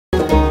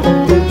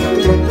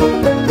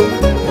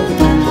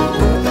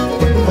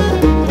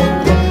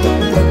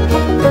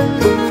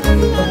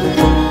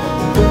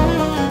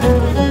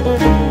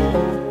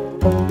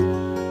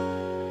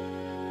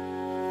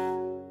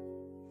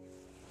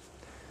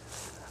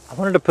I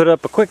wanted to put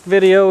up a quick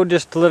video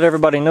just to let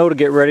everybody know to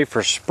get ready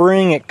for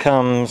spring. It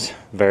comes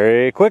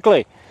very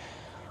quickly.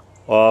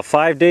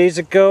 5 days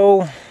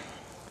ago,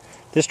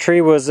 this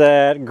tree was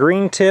at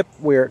green tip.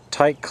 We're at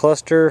tight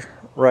cluster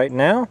right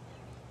now.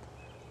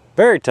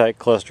 Very tight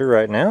cluster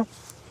right now.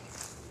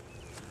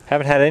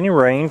 Haven't had any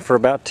rain for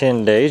about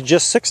 10 days.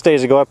 Just 6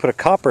 days ago I put a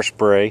copper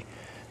spray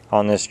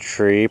on this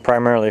tree,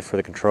 primarily for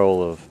the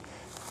control of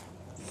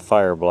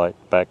fire blight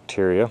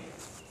bacteria.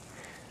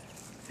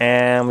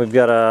 And we've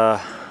got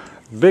a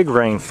big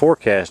rain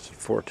forecasted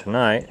for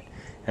tonight,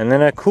 and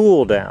then a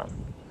cool down,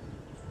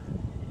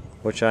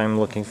 which I'm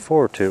looking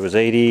forward to. It was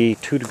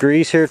 82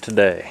 degrees here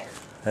today.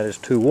 That is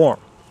too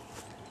warm.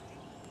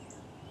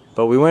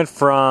 But we went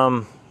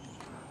from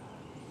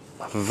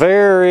a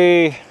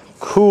very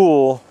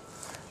cool,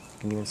 you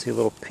can even see a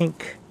little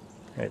pink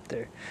right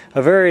there,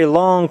 a very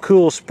long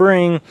cool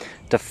spring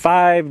to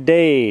 5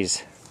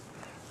 days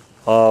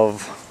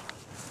of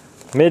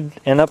mid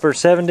and upper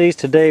 70s.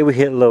 Today we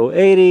hit low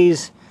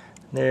 80s.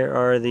 There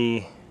are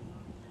the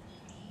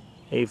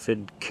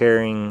aphid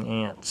carrying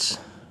ants.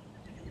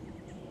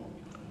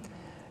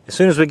 As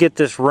soon as we get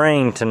this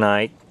rain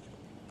tonight,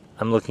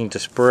 I'm looking to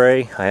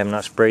spray. I have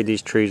not sprayed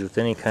these trees with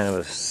any kind of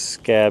a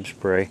scab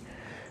spray.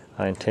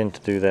 I intend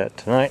to do that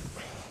tonight.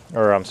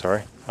 Or I'm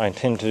sorry, I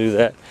intend to do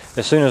that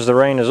as soon as the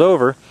rain is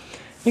over.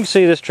 You can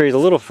see this tree is a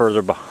little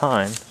further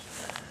behind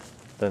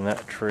than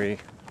that tree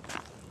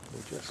we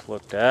just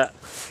looked at.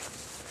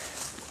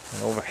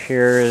 And over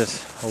here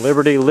is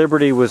Liberty.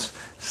 Liberty was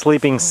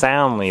sleeping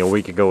soundly a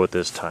week ago at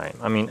this time.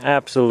 I mean,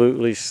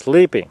 absolutely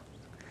sleeping.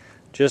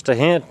 Just a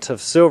hint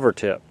of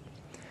silvertip.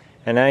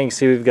 And now you can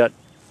see we've got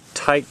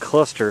tight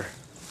cluster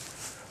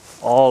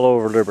all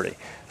over Liberty.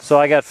 So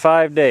I got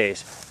 5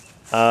 days.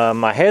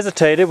 I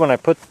hesitated when I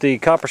put the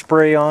copper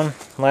spray on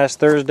last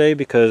Thursday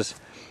because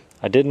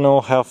I didn't know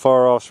how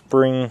far off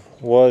spring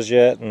was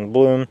yet in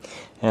bloom,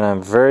 and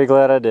I'm very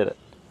glad I did it.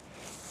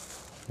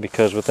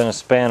 Because within a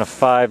span of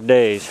 5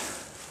 days,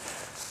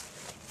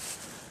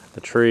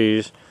 the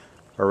trees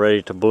are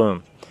ready to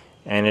bloom.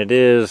 And it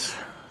is,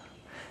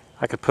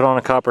 I could put on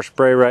a copper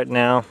spray right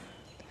now,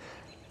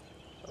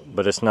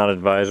 but it's not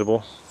advisable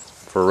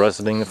for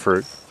russeting the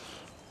fruit.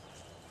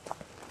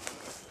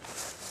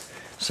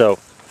 So,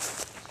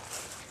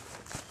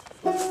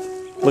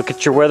 look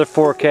at your weather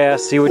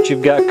forecast, see what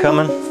you've got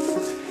coming,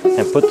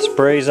 and put the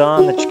sprays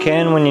on that you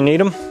can when you need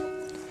them.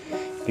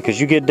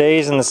 Because you get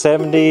days in the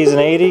 70s and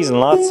 80s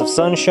and lots of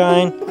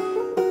sunshine,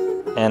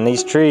 and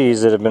these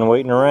trees that have been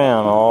waiting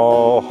around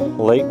all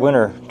late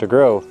winter to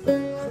grow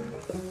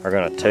are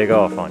going to take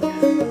off on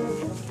you.